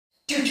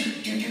On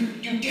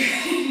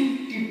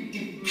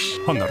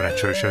the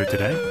Retro Show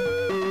today.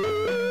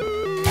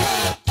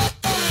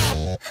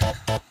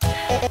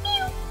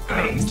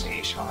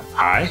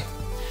 Hi.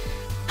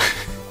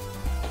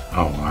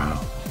 Oh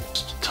wow.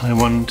 Just tie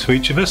one to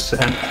each of us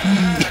and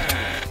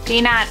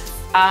Peanuts.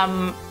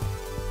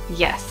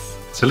 Yes.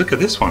 so look at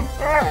this one.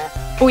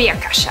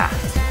 Seikosha.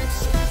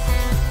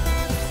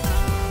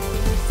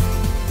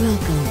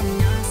 Welcome.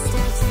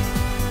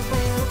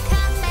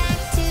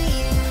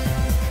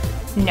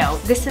 No,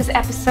 this is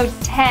episode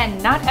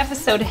 10, not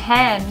episode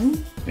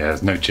hen. Yeah,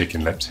 there's no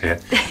chicken lips here.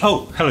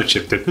 Oh, hello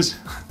chip dippers.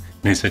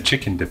 These are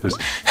chicken dippers.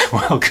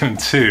 Welcome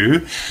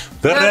to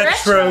the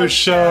Retro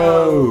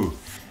Show.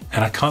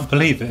 And I can't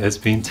believe it has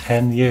been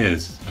 10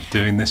 years of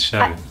doing this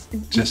show.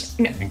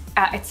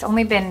 It's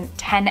only been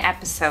 10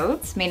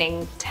 episodes,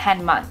 meaning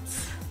 10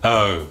 months.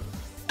 Oh,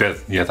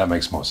 yeah, that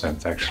makes more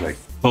sense actually.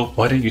 Well,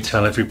 why don't you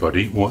tell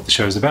everybody what the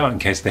show's about in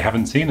case they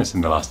haven't seen us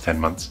in the last 10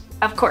 months?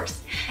 Of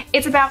course.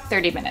 It's about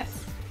 30 minutes.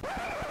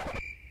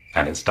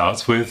 And it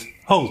starts with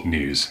old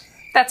news.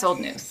 That's old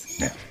news.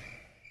 Yeah.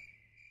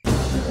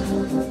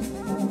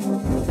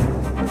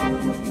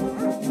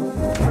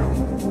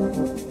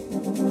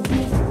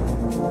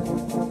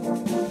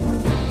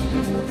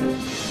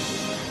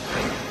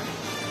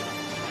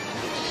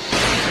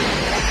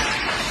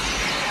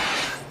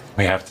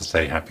 We have to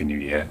say Happy New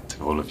Year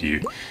to all of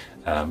you.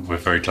 We're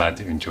very glad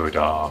that you enjoyed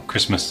our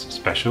Christmas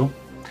special.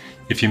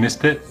 If you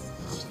missed it,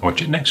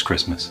 watch it next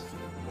Christmas.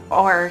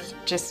 Or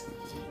just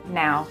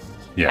now.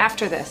 Yeah.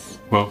 After this.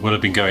 Well, we'll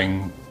have been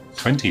going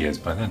 20 years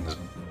by then. That's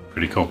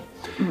pretty cool.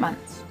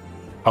 Months.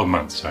 Oh,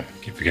 months, sorry,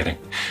 I keep forgetting.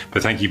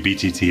 But thank you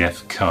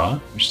BTTF car,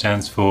 which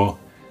stands for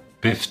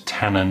Biff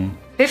Tannen.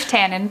 Biff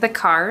Tannen, the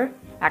car,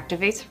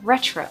 activates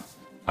retro.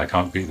 I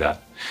can't beat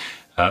that.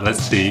 Let's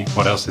see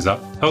what else is up.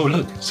 Oh,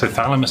 look, so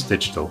Thalamus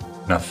Digital.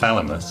 Now,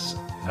 Thalamus,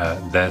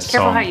 their song...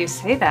 Careful how you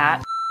say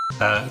that.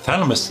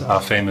 Thalamus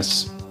are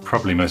famous,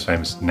 probably most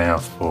famous now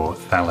for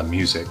Thala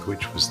Music,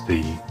 which was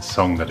the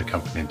song that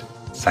accompanied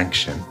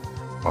Sanction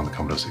on the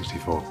Commodore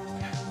 64.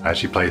 I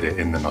actually played it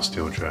in the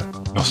Nostalgia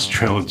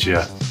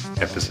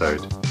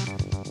episode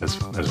as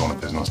one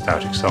of those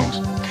nostalgic songs.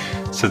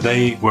 So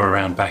they were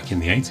around back in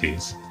the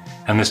 80s,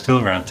 and they're still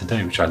around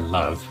today, which I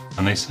love.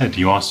 And they said,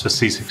 you asked for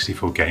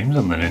C64 games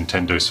on the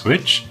Nintendo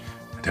Switch?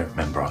 I don't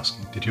remember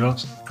asking. Did you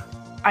ask?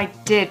 I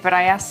did, but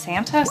I asked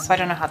Santa, so I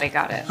don't know how they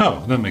got it.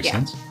 Oh, that makes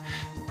sense.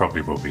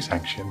 Probably will be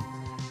Sanction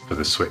for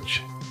the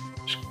Switch.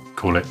 Just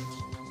call it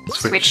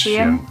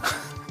Switchium.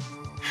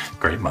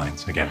 Great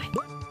minds again.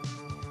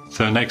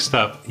 So next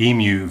up,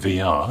 Emu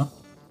VR.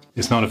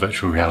 It's not a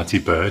virtual reality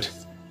bird.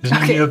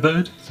 Isn't emu a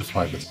bird? It's a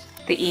flightless.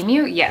 The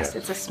emu? Yes, Yeah.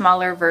 it's a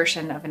smaller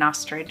version of an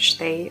ostrich.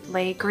 They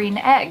lay green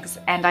eggs,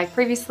 and I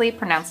previously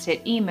pronounced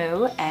it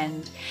emu,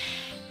 and...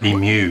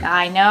 Emu.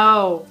 I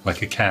know.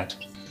 Like a cat.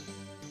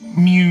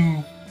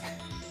 Mew.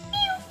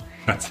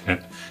 That's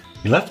it.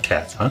 You love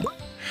cats, huh?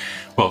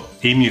 Well,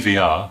 Emu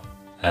VR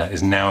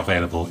is now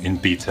available in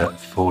beta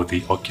for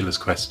the Oculus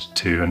Quest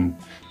 2 and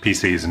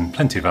PCs and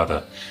plenty of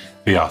other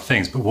VR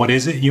things. But what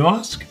is it, you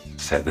ask?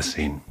 Set the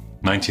scene.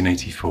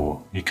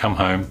 1984. You come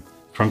home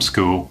from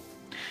school.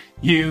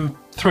 You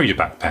throw your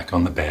backpack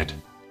on the bed.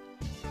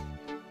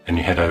 And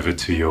you head over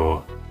to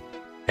your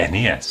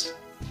NES,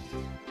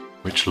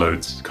 which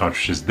loads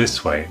cartridges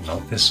this way,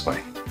 not this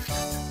way.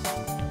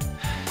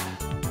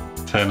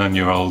 Turn on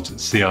your old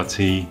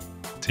CRT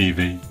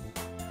TV.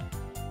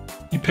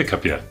 You pick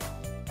up your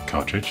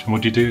cartridge, and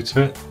what do you do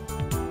to it?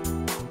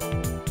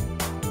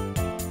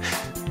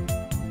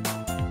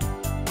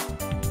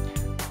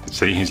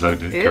 See, he's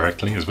loaded it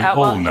correctly, as we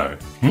all know.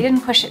 He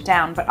didn't push it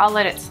down, but I'll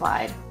let it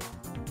slide.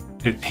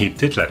 He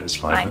did let it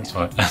slide, that's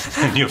right.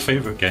 And your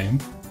favourite game?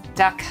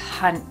 Duck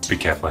Hunt. Be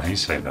careful how you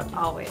say that.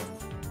 Always.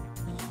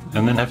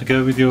 And then have a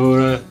go with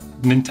your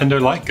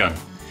Nintendo Light Gun.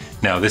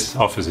 Now, this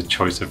offers a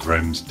choice of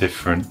ROMs,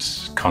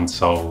 different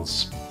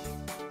consoles,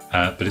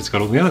 but it's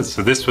got all the others.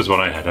 So this was what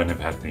I had. I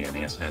never had the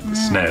NES. I had the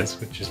SNES,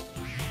 which is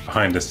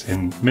behind us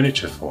in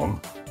miniature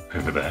form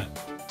over there.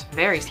 It's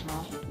very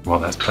small. While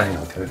that's playing,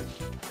 I'll go.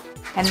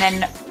 And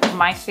then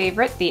my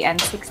favorite, the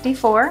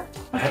N64.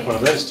 I had one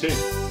of those too.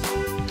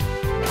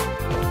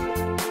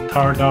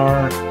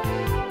 Tardar,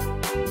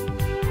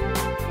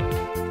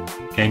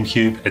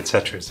 GameCube,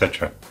 etc.,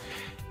 etc.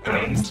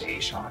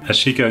 As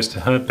she goes to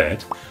her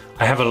bed,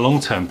 I have a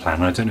long-term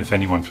plan. I don't know if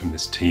anyone from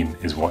this team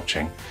is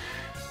watching,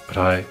 but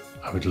I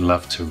would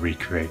love to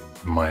recreate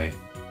my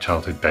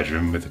childhood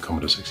bedroom with the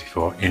Commodore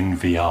 64 in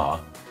VR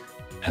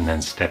and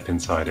then step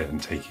inside it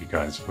and take you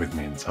guys with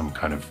me in some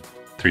kind of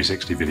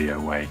 360 video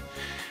way.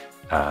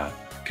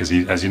 Because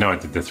as you know, I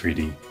did the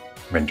 3D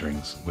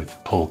renderings with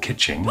Paul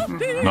Kitching,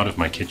 not of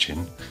my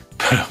kitchen,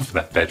 but of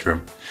that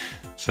bedroom.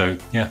 So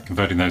yeah,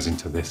 converting those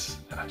into this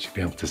and actually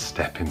be able to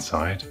step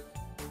inside,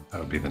 that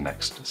would be the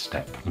next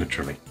step,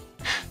 literally.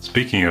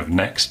 Speaking of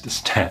next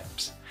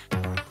steps,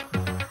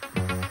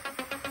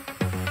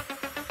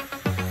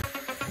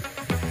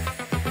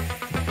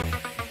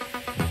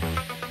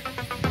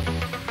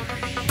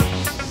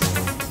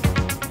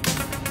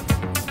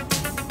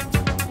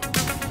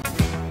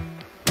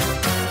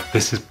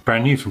 This is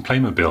brand new from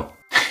Playmobil.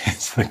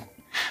 It's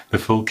the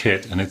full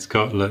kit, and it's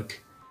got, look,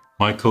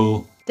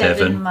 Michael,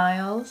 Devon,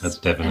 Miles, that's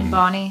Devon and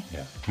Bonnie.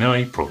 Yeah, no,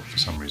 April for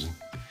some reason.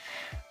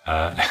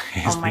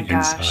 Here's Oh my the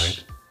gosh.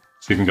 inside.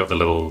 It's even got the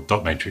little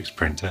dot matrix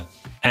printer,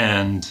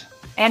 and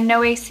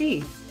no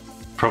AC.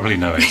 probably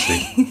no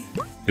AC.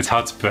 It's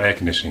hard to put air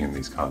conditioning in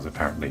these cars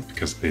apparently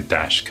because the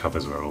dash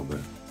covers where all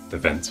the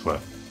vents were.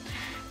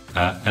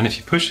 And if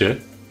you push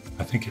it,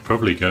 I think it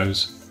probably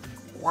goes.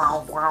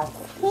 Wow, wow.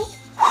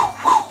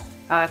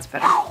 Oh, that's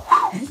better.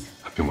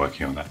 I've been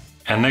working on that.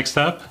 And next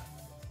up,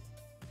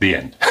 the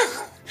end.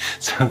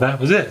 So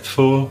that was it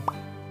for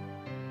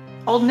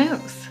Old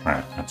news.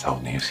 Right, that's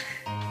old news.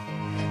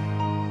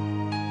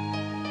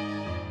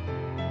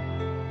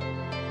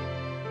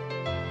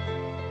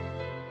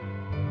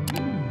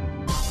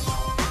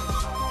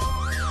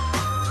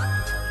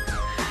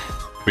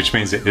 Which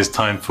means it is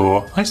time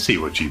for I See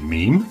What You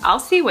Mean. I'll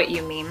see what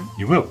you mean.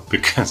 You will,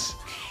 because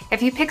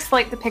If you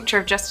pixelate the picture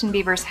of Justin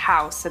Bieber's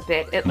house a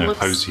bit, it no, looks...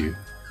 pose you.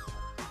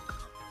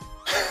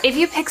 If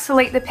you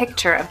pixelate the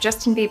picture of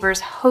Justin Bieber's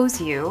Hose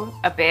You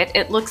a bit,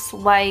 it looks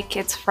like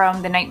it's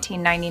from the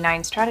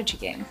 1999 strategy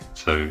game.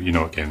 So you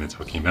know what game they're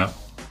talking about?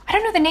 I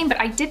don't know the name, but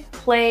I did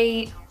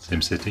play...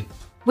 SimCity.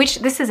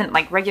 This isn't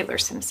like regular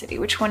SimCity.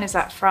 Which one is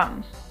that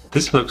from?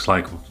 This looks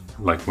like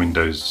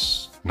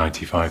Windows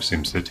 95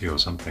 SimCity or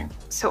something.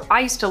 So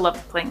I used to love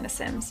playing The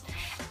Sims,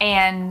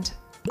 and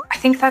I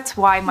think that's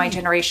why my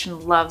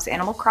generation loves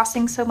Animal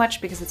Crossing so much,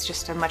 because it's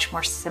just a much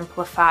more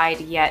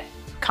simplified yet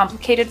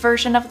complicated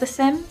version of The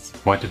Sims.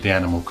 Why did the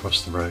animal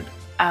cross the road?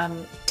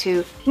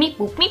 To meep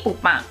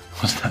boop ma.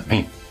 What's that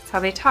mean? That's how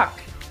they talk.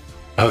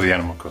 Oh, the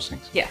Animal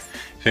Crossings. Yes.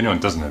 If anyone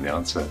doesn't know the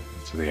answer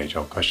to the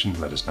age-old question,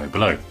 let us know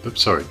below. But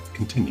sorry,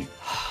 continue.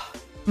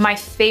 My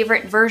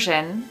favorite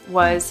version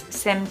was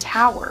Sim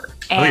Tower,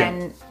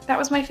 and that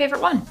was my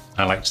favorite one.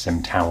 I liked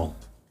Sim Towel.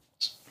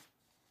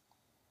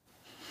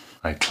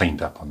 I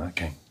cleaned up on that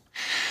game.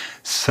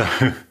 So,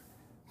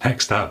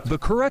 next up. The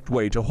correct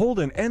way to hold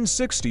an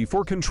N60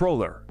 for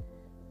controller.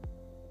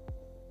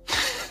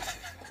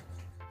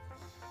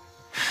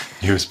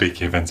 You were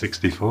speaking of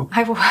N64.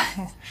 I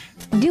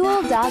was.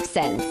 Dual Dock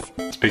Sense.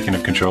 Speaking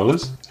of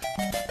controllers.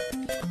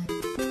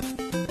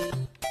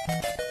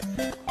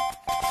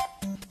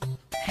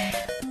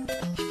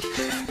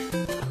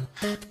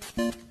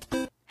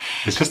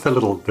 It's just they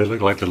look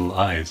like little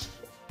eyes.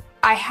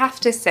 I have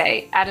to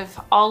say, out of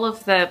all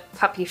of the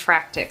puppy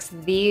Fractics,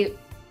 the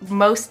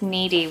most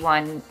needy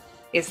one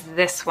is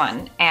this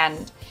one.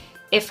 And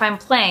if I'm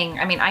playing,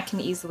 I mean, I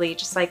can easily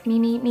just like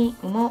me.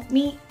 Well,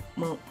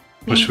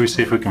 should we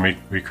see if we can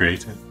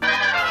recreate it?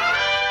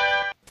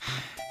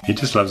 He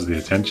just loves the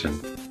attention.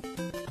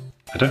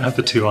 I don't have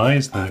the two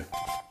eyes though.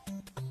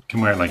 You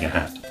can wear it like a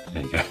hat.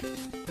 There you go.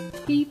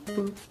 Beep,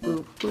 boop,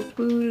 boop, boop,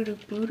 boop, boop,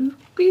 boop,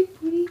 boop,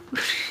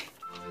 boop.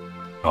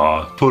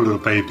 Oh, poor little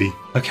baby.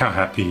 Look how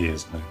happy he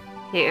is though.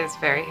 He is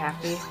very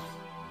happy.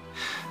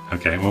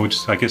 Okay, well,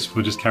 I guess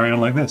we'll just carry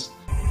on like this.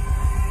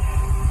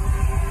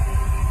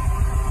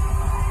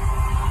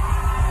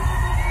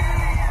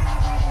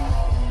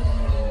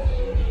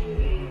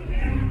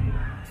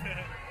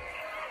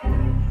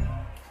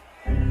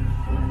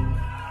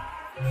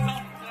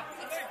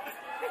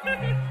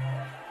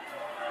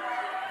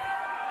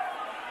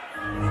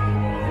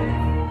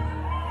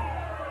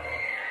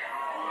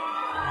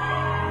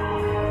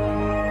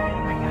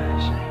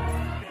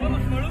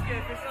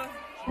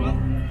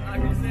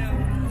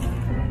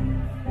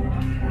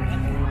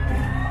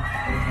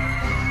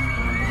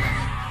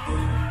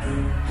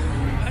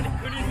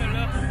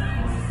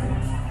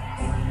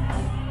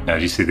 Now,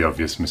 do you see the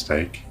obvious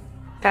mistake?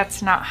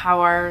 That's not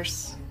how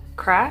ours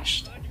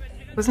crashed.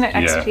 Wasn't it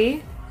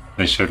XP?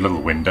 They showed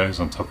little windows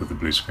on top of the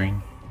blue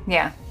screen,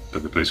 Yeah.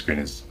 but the blue screen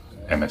is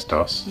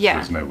MS-DOS. Yeah. So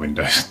there's no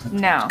windows that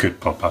No. could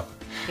pop up.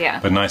 Yeah.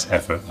 But nice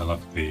effort. I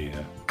love the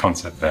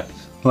concept there.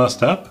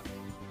 Last up.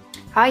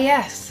 Ah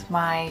yes,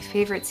 my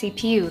favorite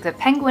CPU, the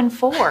Penguin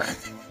 4.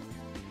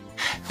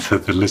 So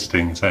the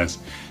listing says,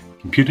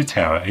 Computer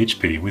Tower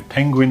HP with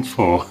Penguin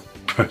 4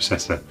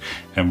 processor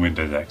and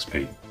Windows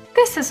XP.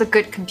 This is a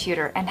good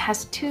computer and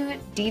has 2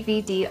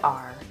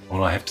 DVD-R.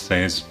 All I have to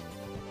say is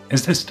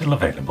this still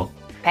available?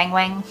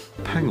 Penguin.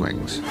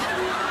 Penguins.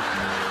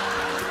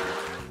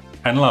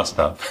 And last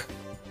up,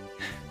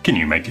 can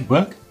you make it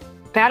work?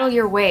 Battle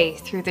your way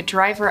through the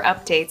driver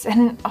updates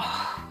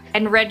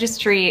and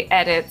registry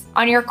edits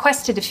on your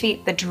quest to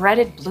defeat the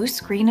dreaded blue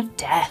screen of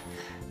death.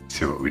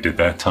 See what we did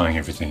there, tying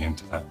everything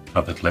into that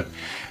other clip.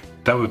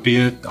 That would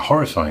be a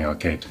horrifying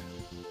arcade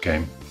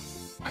game.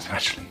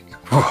 Actually,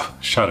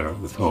 shudder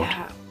at the thought.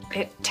 Yeah,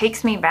 it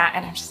takes me back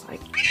and I'm just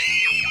like,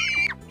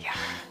 yeah.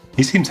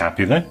 He seems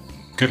happy though.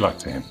 Good luck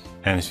to him.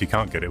 And if you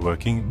can't get it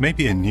working,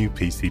 maybe a new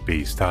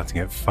PCB starting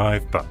at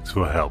 $5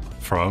 will help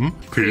from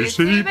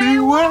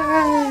PCB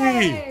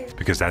Way!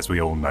 Because as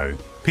we all know,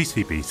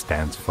 PCB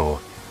stands for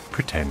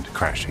Pretend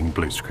Crashing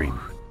Blue Screen,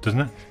 doesn't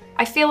it?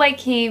 I feel like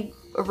he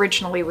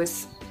originally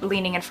was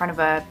leaning in front of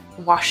a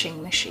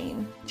washing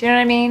machine. Do you know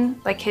what I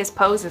mean? Like his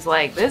pose is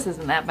like, this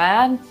isn't that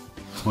bad.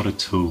 What a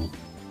tool.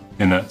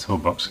 in that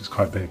toolbox. It's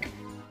quite big.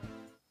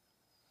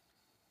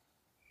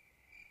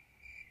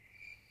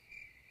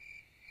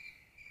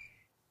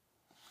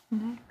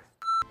 Next.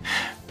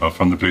 Well,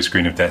 from the blue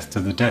screen of death to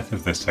the death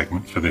of this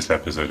segment, for this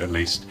episode at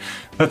least.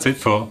 That's it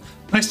for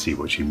I See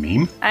What You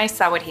Meme. I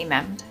saw what he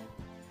meant.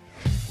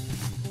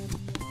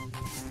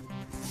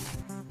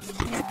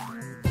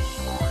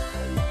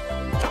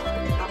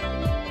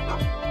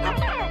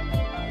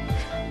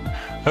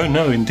 Oh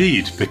no,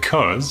 indeed,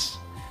 because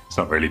it's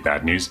not really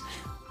bad news.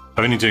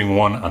 I'm only doing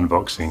one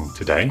unboxing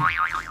today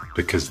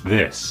because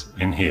this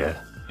in here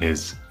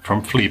is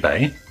from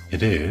Fleabay.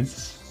 It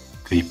is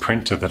the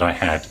printer that I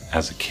had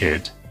as a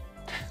kid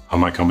on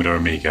my Commodore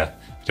Amiga.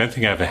 I don't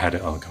think I ever had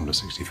it on the Commodore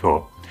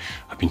 64.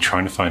 I've been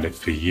trying to find it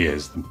for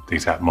years, the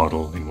exact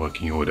model in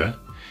working order.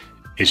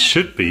 It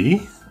should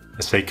be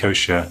a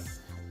Seikosha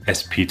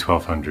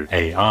SP1200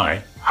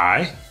 AI.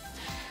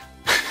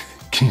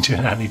 Can you do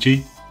an Ali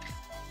G?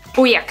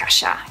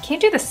 Booyakasha.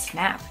 Can't do the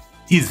snap.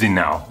 Easy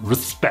now,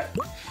 respect.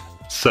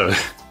 So,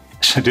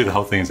 should I do the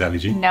whole thing as Ali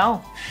G?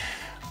 No.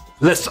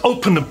 Let's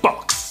open the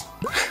box.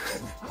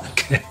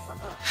 Okay.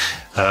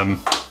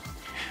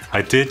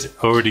 I did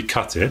already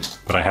cut it,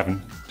 but I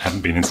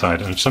haven't been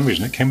inside, and for some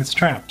reason it came with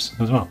straps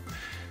as well.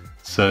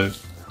 So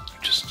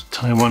just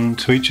tie one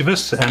to each of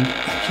us and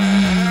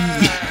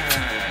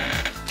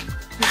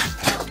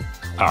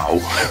ow.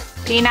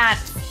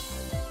 Peanuts.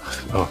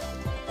 Oh,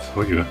 I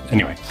thought you were.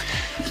 Anyway,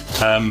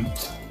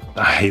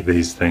 I hate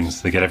these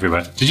things. They get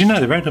everywhere. Did you know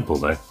they're edible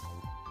though?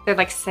 They're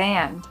like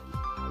sand.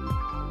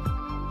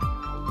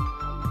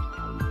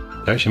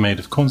 They're actually made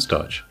of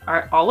cornstarch.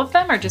 Are all of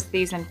them, or just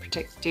these in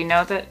particular? Do you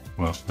know that?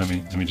 Well, let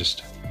me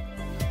just.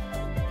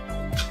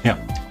 Yeah.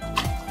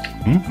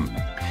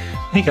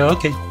 There you go.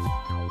 Okay.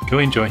 Go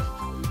enjoy.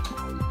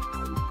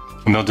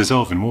 And they'll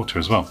dissolve in water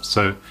as well.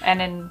 So.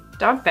 And in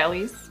dog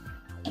bellies.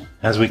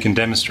 As we can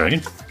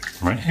demonstrate,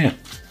 right here.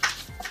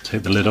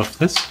 Take the lid off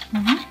this.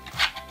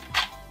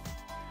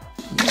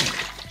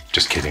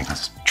 Just kidding.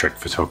 That's trick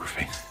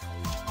photography.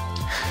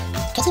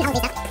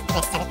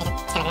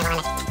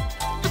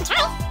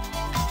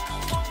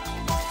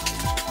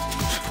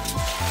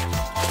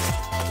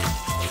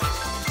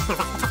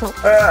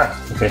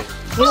 Okay.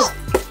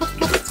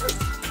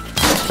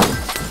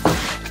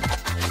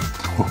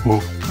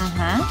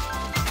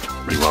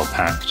 Pretty well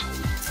packed.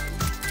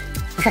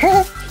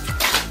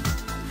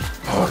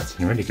 Oh, it's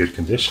in really good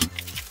condition.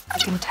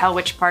 You can tell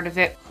which part of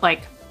it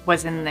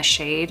was in the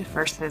shade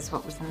versus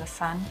what was in the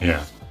sun.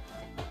 Yeah.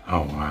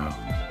 Oh wow.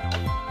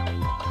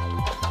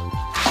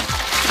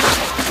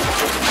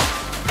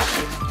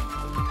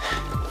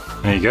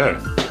 There you go.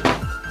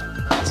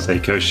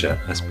 Seikosha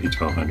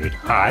SP1200.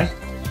 Hi.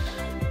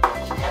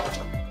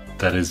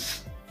 That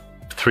is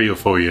 3 or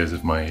 4 years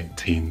of my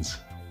teens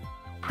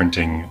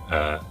printing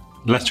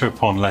letter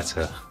upon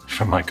letter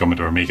from my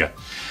Commodore Amiga.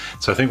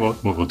 So I think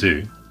what we'll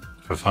do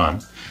for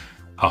fun,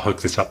 I'll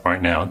hook this up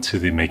right now to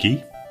the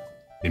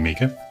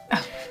Amiga,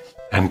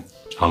 and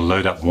I'll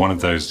load up one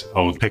of those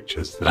old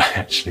pictures that I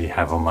actually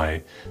have on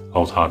my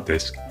old hard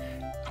disk.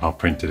 I'll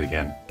print it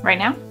again. Right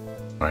now?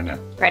 Right now.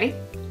 Ready?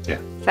 Yeah.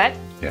 Set?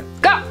 Yeah.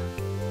 Go!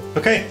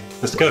 Okay,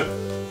 let's go.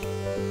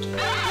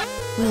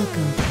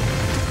 Welcome.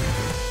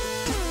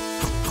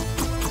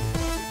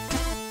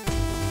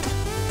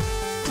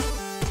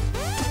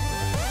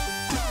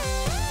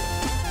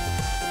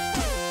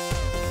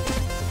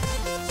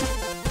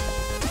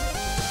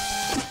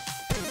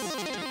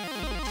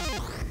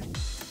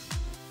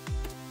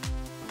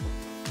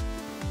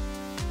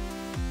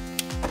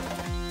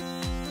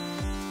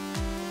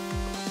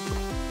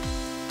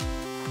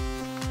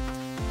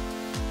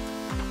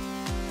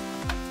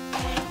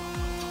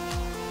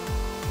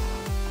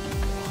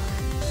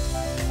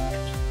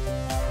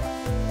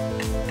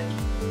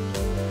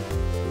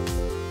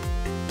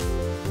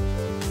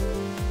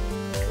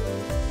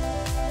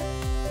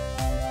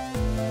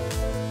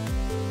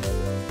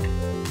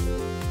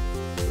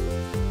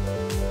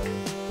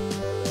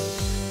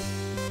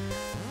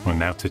 Well,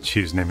 now to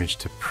choose an image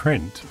to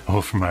print,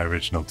 all from my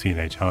original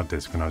teenage hard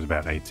disk when I was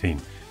about 18.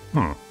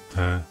 Well,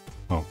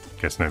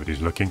 guess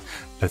nobody's looking.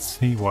 Let's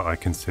see what I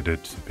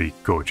considered to be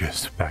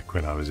gorgeous back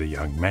when I was a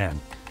young man.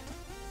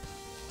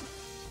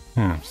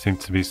 Seemed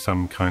to be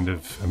some kind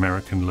of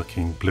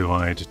American-looking,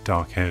 blue-eyed,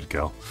 dark-haired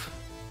girl.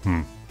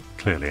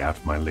 Clearly out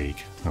of my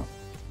league. Oh,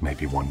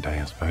 maybe one day,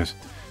 I suppose.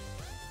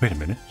 Wait a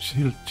minute,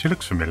 she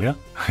looks familiar.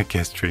 I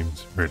guess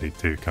dreams really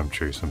do come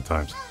true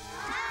sometimes.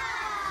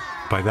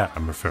 By that,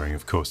 I'm referring,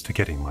 of course, to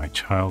getting my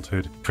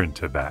childhood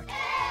printer back.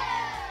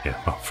 Yeah,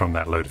 well, from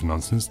that load of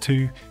nonsense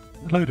to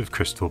a load of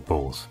crystal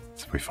balls.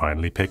 So we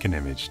finally pick an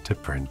image to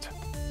print.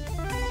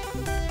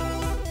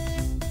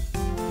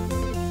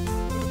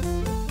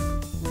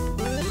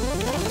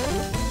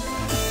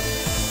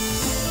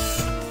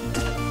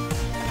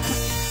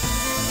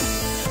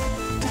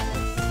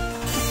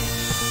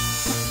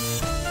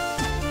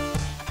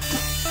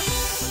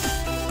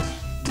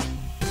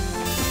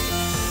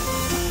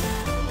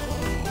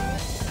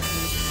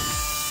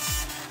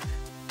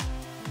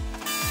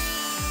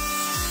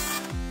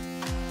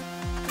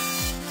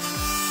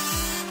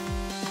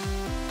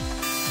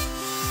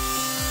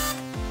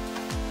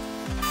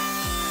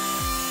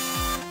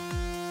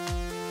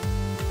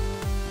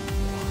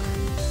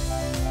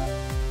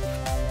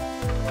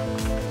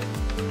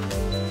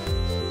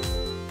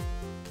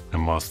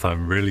 whilst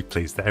I'm really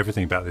pleased that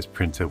everything about this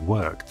printer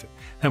worked,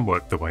 and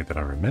worked the way that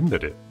I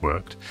remembered it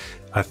worked,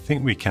 I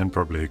think we can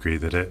probably agree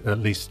that it at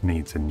least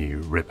needs a new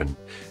ribbon.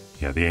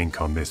 Yeah, the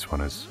ink on this one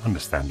has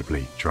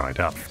understandably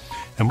dried up.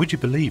 And would you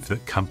believe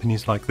that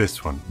companies like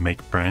this one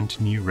make brand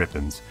new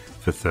ribbons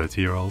for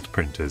 30-year-old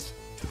printers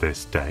to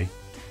this day?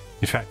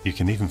 In fact, you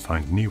can even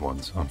find new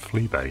ones on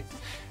Fleabay.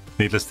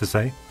 Needless to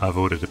say, I've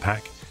ordered a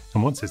pack,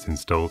 and once it's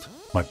installed,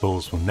 my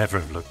balls will never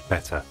have looked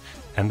better,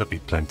 and there'll be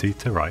plenty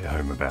to write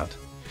home about.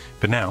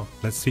 But now,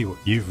 let's see what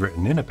you've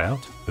written in about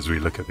as we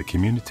look at the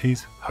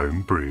community's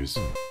Homebrews.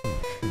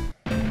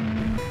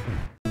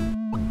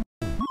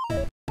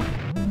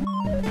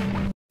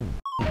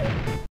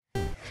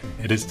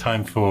 It is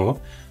time for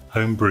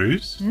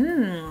Homebrews.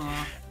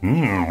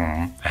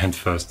 And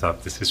first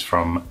up, this is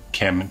from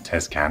Kim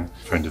Tezcan,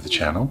 friend of the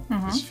channel.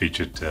 Has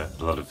featured a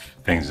lot of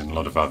things in a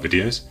lot of our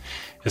videos.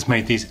 Has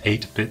made these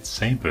 8-bit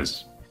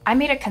sabers. I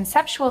made a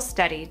conceptual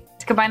study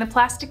to combine the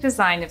plastic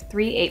design of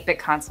 3 8-bit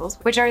consoles,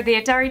 which are the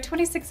Atari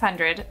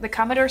 2600, the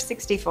Commodore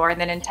 64,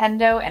 and the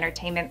Nintendo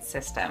Entertainment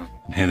System.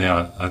 Here they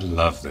are. I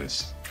love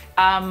this.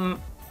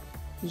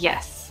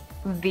 Yes.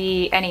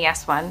 The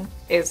NES one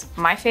is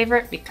my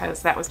favorite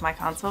because that was my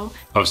console.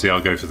 Obviously, I'll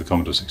go for the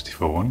Commodore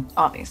 64 one.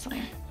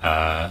 Obviously.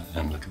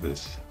 And look at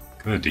this.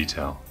 Look at the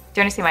detail.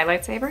 Do you want to see my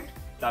lightsaber?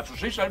 That's what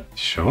she said.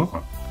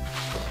 Sure.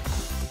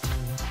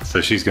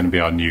 So she's going to be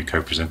our new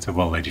co-presenter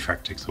while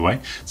Leofractic's away.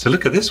 So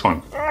look at this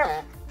one.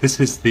 This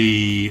is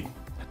the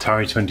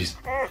Atari 20...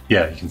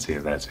 Yeah, you can see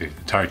it there too.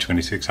 Atari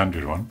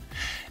 2600 one.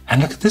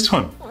 And look at this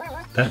one.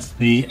 That's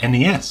the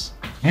NES.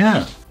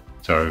 Yeah.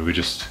 Sorry,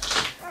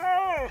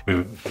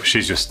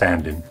 she's just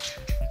standing.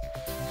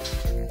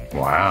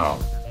 Wow.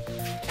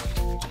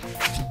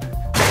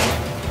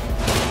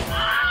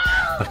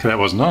 Lucky that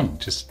wasn't on.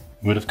 Just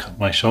would have cut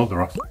my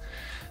shoulder off.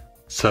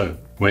 So,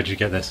 where'd you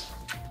get this?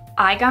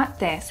 I got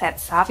this at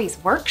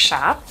Savi's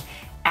workshop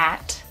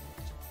at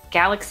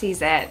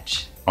Galaxy's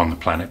Edge. On the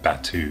planet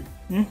Batu.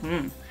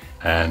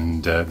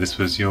 And this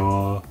was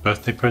your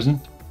birthday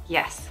present?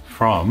 Yes.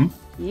 From?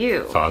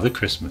 You. Father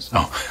Christmas.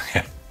 Oh,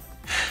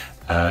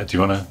 yeah. Do you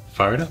want to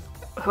fire it up?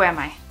 Who am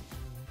I?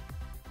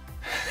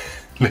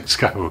 Luke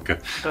Skywalker.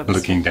 Oops.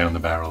 Looking down the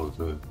barrel of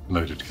the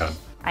loaded gun.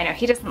 I know,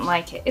 he doesn't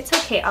like it. It's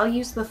okay, I'll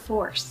use the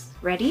Force.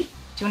 Ready?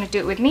 Do you want to do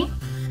it with me?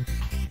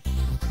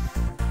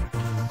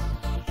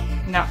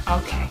 No,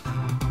 okay.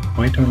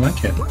 Why don't you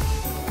like it?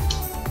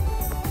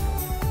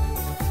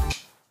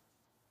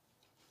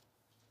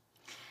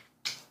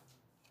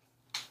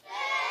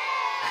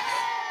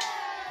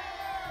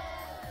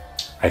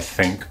 I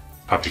think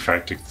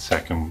Leofractic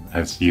II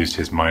has used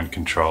his mind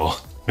control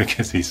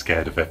because he's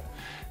scared of it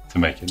to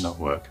make it not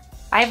work.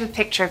 I have a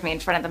picture of me in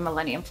front of the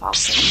Millennium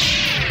Falcon.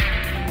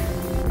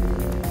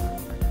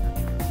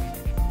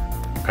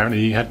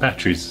 Apparently you had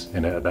batteries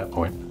in it at that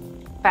point.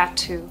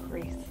 Batu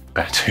wreath.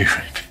 Batu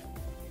wreath.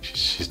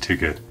 She's too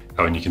good.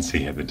 Oh, and you can see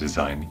here the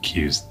design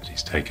cues that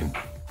he's taken.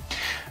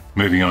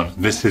 Moving on.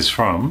 This is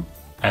from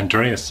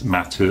Andreas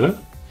Matur,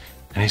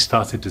 and he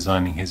started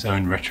designing his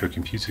own retro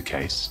computer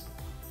case.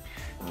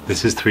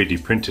 This is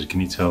 3D printed.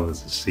 Can you tell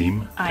there's a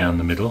seam down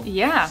the middle?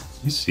 Yeah.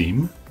 You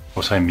seam.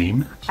 What I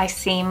mean? I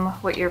seem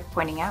what you're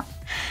pointing out.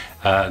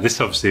 This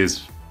obviously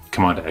is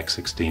Commander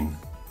X16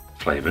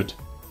 flavored,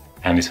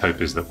 and his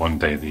hope is that one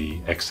day the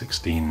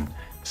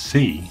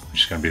X16C,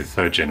 which is going to be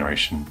the 3rd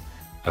generation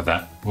of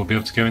that, will be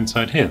able to go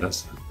inside here.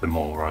 That's the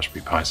more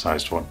Raspberry Pi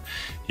sized one.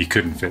 He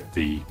couldn't fit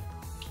the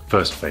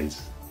first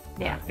phase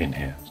in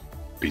here.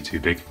 It'd be too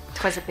big.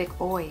 It was a big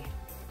boy.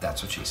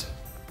 That's what she said.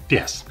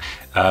 Yes.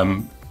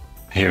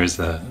 Here is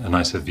a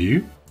nicer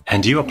view.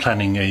 And you are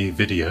planning a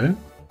video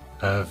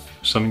of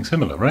something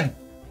similar, right?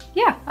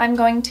 Yeah, I'm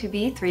going to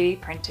be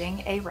 3D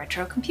printing a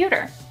retro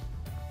computer.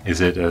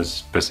 Is it a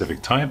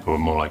specific type or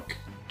more like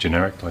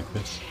generic like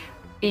this?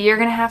 You're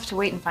gonna have to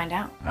wait and find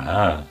out.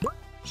 Ah,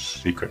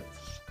 secrets.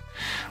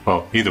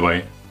 Well, either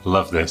way,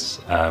 love this.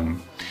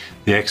 The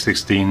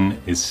X16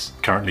 is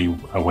currently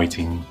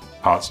awaiting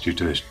parts due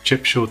to this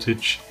chip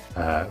shortage,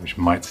 which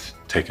might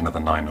take another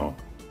 9 or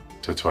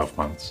to 12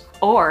 months.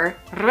 Or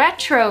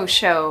retro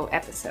show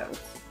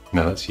episodes.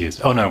 No, that's years.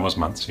 Oh no, it was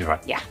months, you're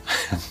right. Yeah.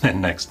 And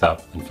next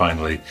up, and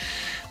finally,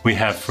 we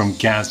have from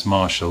Gaz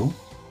Marshall,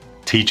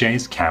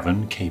 TJ's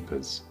Cavern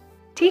Capers.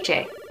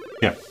 TJ.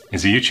 Yeah,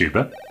 he's a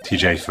YouTuber,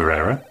 TJ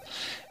Ferreira.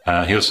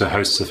 He also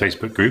hosts a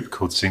Facebook group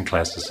called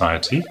Sinclair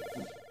Society.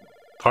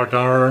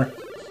 Pardar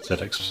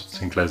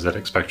Sinclair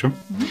ZX Spectrum.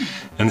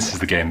 And this is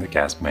the game that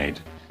Gaz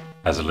made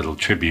as a little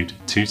tribute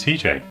to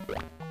TJ.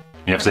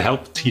 You have to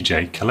help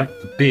TJ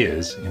collect the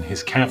beers in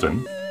his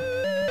cavern.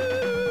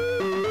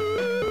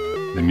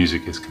 The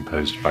music is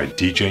composed by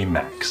DJ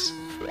Max.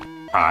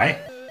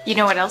 You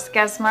know what else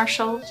Gaz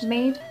Marshall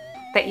made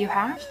that you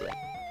have?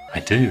 I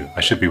do.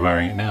 I should be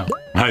wearing it now.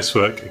 Nice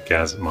work,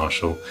 Gaz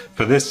Marshall,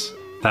 for this,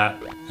 that,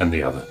 and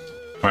the other.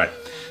 Right,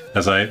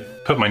 as I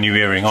put my new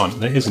earring on,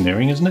 there is an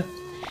earring, isn't it?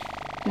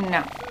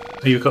 No.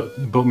 Oh, you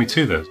bought me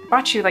 2 of those.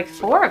 Bought you like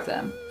 4 of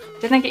them.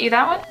 Didn't I get you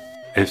that one?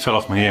 It fell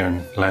off my ear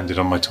and landed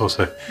on my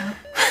torso. Oh.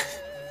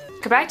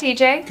 Goodbye,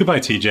 TJ. Goodbye,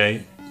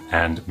 TJ.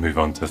 And move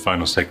on to the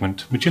final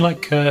segment. Would you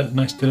like a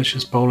nice,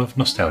 delicious bowl of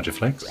nostalgia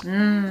flakes?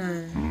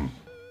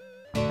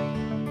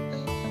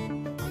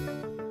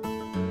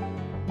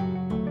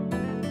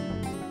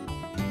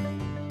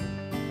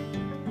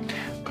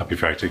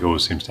 Puppyfractic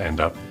always seems to end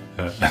up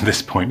at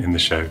this point in the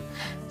show,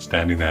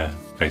 standing there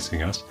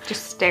facing us.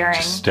 Just staring.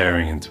 Just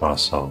staring into our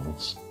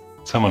souls.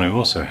 Someone who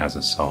also has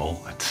a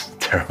soul. That's a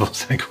terrible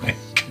segue.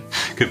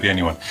 Could be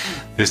anyone.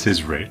 This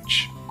is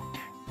Rich.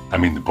 I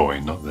mean the boy,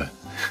 not the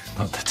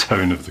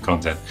tone of the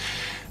content.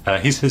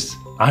 He says,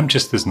 I'm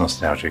just as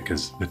nostalgic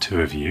as the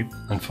two of you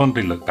and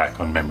fondly look back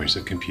on memories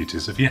of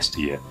computers of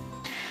yesteryear.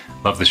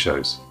 Love the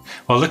shows.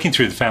 While looking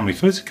through the family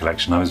photo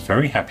collection, I was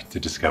very happy to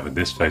discover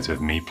this photo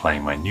of me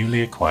playing my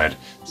newly acquired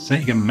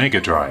Sega Mega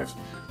Drive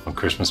on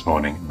Christmas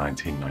morning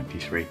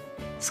 1993.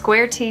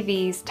 Square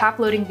TVs,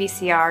 top-loading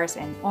VCRs,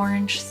 and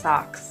orange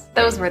socks.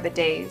 Those were the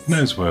days.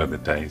 Those were the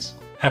days.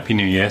 Happy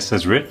New Year,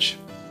 says Rich.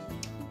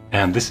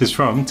 And this is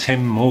from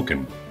Tim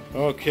Morgan.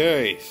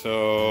 Okay,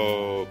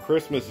 so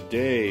Christmas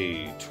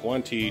Day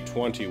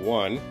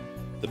 2021.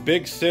 The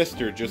big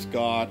sister just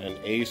got an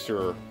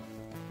Acer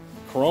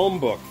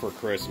Chromebook for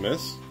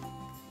Christmas.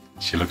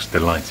 She looks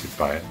delighted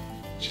by it.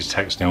 She's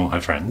texting all her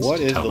friends. What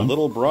to is tell the them.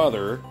 little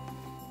brother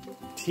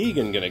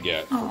Tegan gonna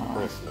get for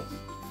Christmas?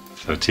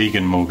 So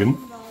Tegan Morgan.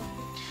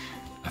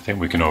 I think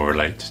we can all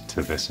relate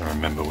to this and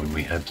remember when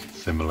we had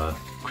similar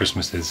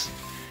Christmases.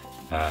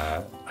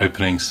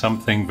 Opening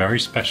something very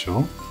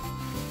special.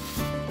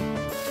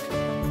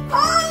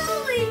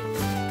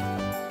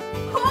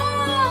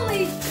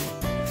 Holy!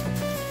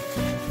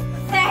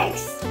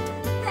 Thanks!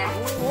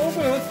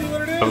 Open it, let's see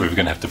what it is. But we were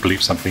going to have to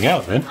bleep something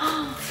out then.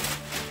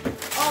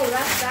 Oh,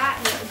 that's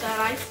that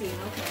I see.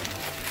 Okay.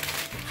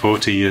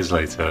 40 years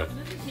later,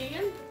 This is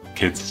Tegan?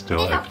 kids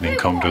still It's a opening big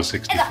Commodore boy.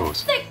 It's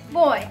 64s. a thick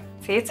boy.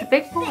 See, it's a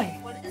big boy.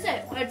 What is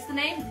it? What's the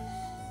name?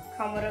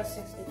 Commodore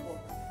 64.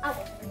 I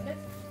will bring it.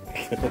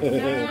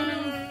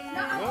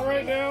 Not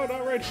right now,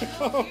 not right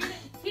now.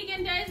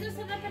 Tegan dies this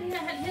set up at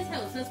his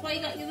house. That's why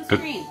he got you the But,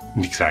 screen.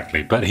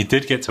 exactly, but he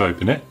did get to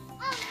open it.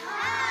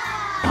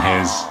 And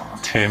here's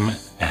Tim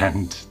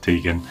and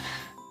Tegan.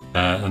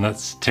 And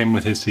that's Tim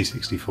with his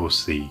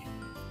C64C,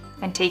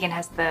 And Tegan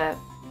has the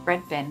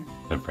bread bin.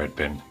 the bread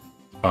bin.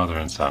 Father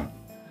and son.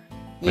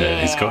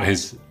 Yeah. He's got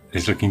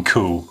he's looking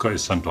cool, got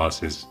his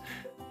sunglasses,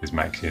 his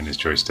Maxi and his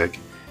joystick.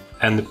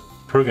 And the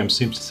program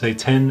seems to say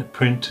 10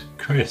 print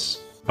Chris.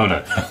 Oh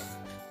no.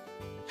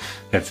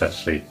 It's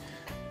actually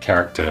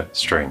character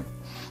string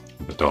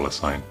with a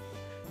 $sign.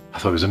 I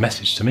thought it was a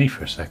message to me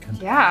for a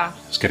second. Yeah.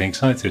 I was getting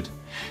excited.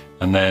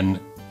 And then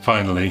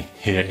finally,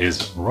 here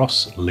is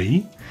Ross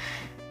Lee.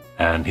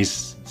 And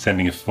he's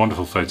sending a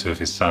wonderful photo of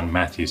his son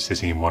Matthew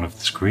sitting in one of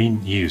the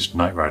screen-used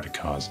Knight Rider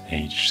cars,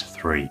 aged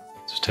 3. This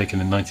was taken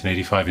in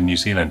 1985 in New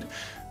Zealand.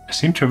 I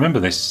seem to remember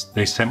this.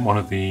 They sent one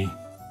of the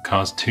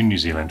cars to New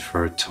Zealand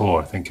for a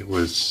tour. I think it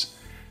was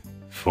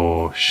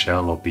for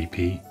Shell or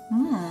BP.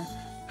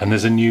 And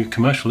there's a new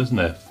commercial, isn't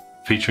there,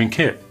 featuring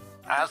K.I.T.T.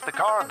 As the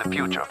car of the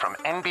future from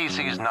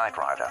NBC's Knight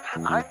Rider,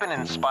 I've been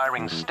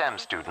inspiring STEM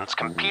students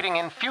competing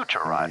in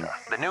Future Rider,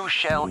 the new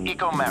Shell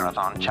Eco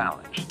Marathon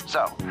Challenge.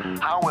 So,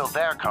 how will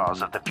their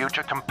cars of the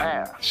future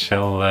compare?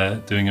 Shell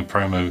doing a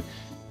promo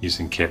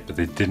using K.I.T.T, but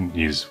they didn't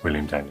use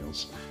William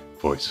Daniels'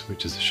 voice,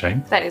 which is a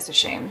shame, That is a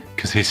shame.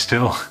 because he's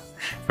still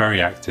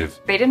very active.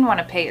 They didn't want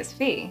to pay his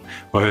fee.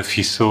 Well, if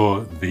you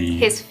saw the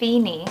His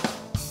feenie.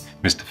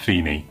 Mr.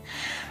 Feeney,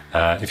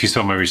 if you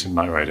saw my recent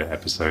Knight Rider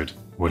episode,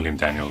 William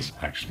Daniels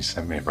actually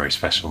sent me a very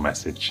special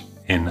message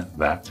in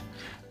that,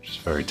 which is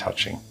very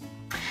touching.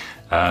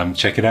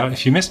 Check it out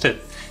if you missed it.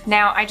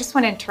 Now, I just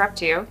want to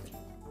interrupt you.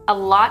 A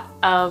lot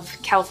of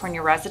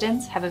California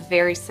residents have a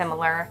very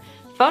similar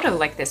photo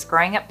like this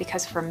growing up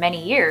because for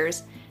many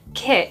years,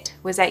 K.I.T.T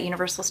was at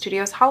Universal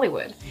Studios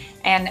Hollywood.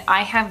 And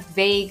I have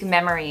vague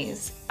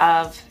memories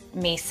of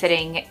me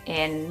sitting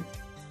in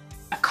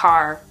a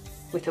car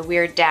with a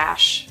weird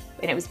dash,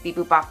 and it was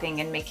beep-boop bopping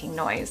and making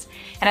noise.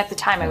 And at the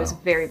time I was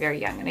very, very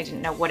young and I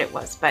didn't know what it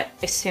was. But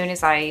as soon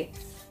as I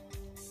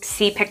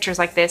see pictures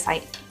like this,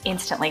 I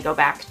instantly go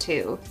back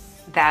to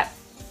that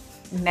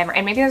memory.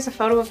 And maybe there's a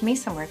photo of me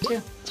somewhere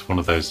too. It's one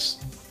of those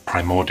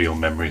primordial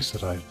memories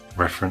that I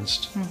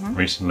referenced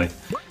recently.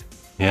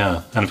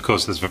 Yeah, and of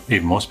course there's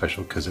even more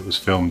special because it was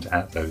filmed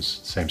at those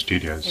same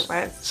studios. It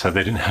was. So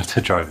they didn't have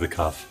to drive the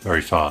car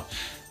very far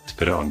to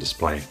put it on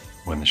display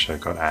when the show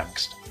got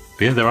axed.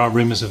 But yeah, there are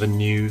rumours of a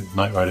new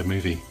Knight Rider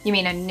movie. You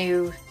mean a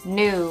new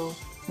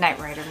Knight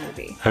Rider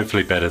movie?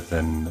 Hopefully better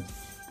than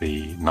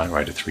the Knight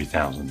Rider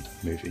 3000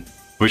 movie,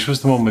 which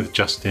was the one with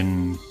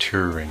Justin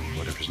Turing,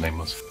 whatever his name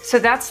was. So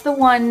that's the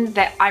one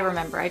that I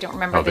remember. I don't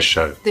remember the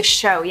show. The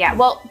show, yeah.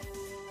 Well,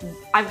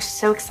 I was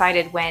so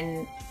excited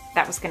when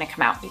that was going to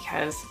come out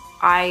because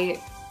I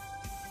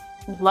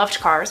loved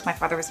cars. My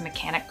father was a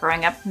mechanic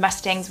growing up.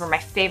 Mustangs were my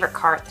favorite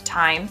car at the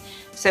time.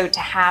 So to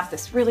have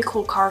this really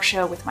cool car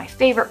show with my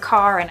favorite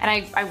car, and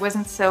I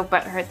wasn't so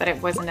butthurt that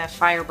it wasn't a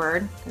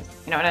Firebird, because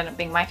it ended up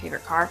being my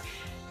favorite car,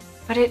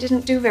 but it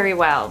didn't do very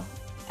well.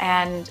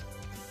 And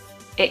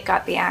it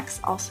got the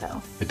axe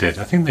also. It did.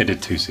 I think they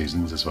did 2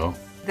 seasons as well.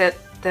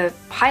 The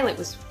pilot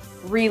was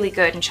really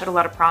good and showed a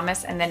lot of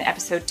promise, and then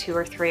episode 2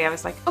 or 3, I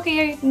was like,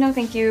 okay, no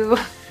thank you.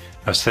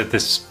 I've said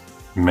this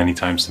many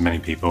times to many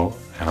people,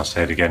 and I'll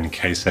say it again in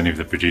case any of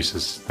the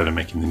producers that are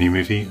making the new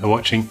movie are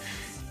watching.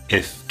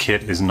 If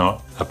K.I.T.T is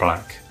not a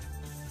black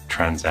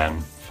Trans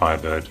Am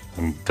Firebird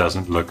and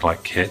doesn't look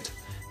like K.I.T.T,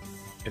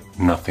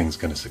 nothing's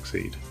going to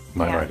succeed.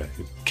 Knight Rider.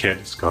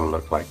 K.I.T.T's got to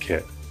look like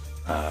K.I.T.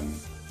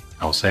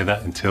 I'll say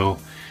that until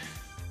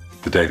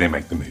the day they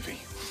make the movie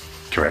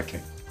correctly.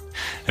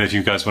 And if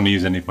you guys want to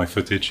use any of my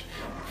footage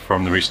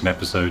from the recent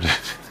episode,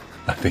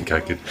 I think I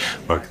could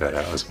work that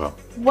out as well.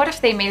 What if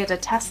they made it a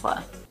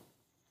Tesla?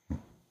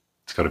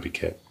 It's got to be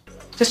K.I.T.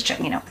 Just,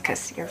 you know,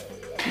 because you're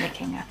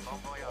making a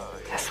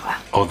Tesla.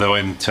 Although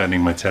I'm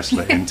turning my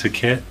Tesla into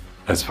K.I.T,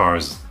 as far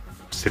as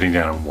sitting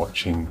down and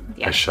watching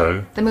a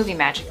show. The movie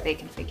magic, they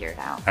can figure it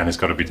out. And it's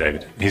got to be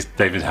David.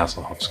 David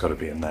Hasselhoff's got to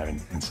be in there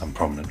in some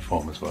prominent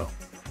form as well.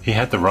 He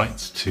had the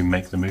rights to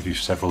make the movie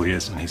for several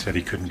years, and he said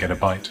he couldn't get a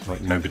bite, like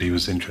nobody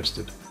was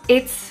interested.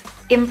 It's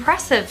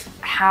impressive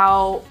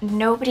how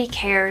nobody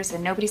cares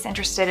and nobody's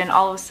interested, and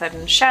all of a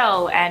sudden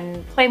Shell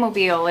and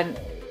Playmobil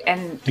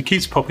and it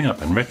keeps popping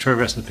up, and retro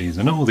recipes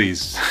and all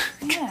these.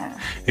 Yeah.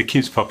 It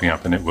keeps popping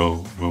up, and it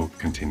will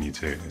continue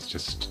to. It was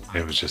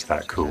just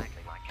that cool.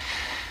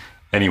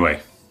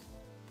 Anyway,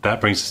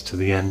 that brings us to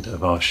the end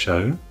of our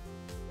show.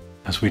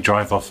 As we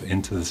drive off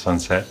into the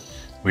sunset,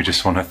 we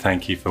just want to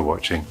thank you for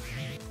watching.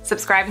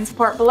 Subscribe and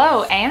support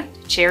below, and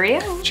cheerio!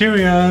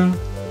 Cheerio!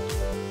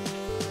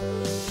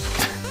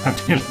 I'm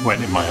feeling wet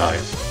in my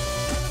eyes.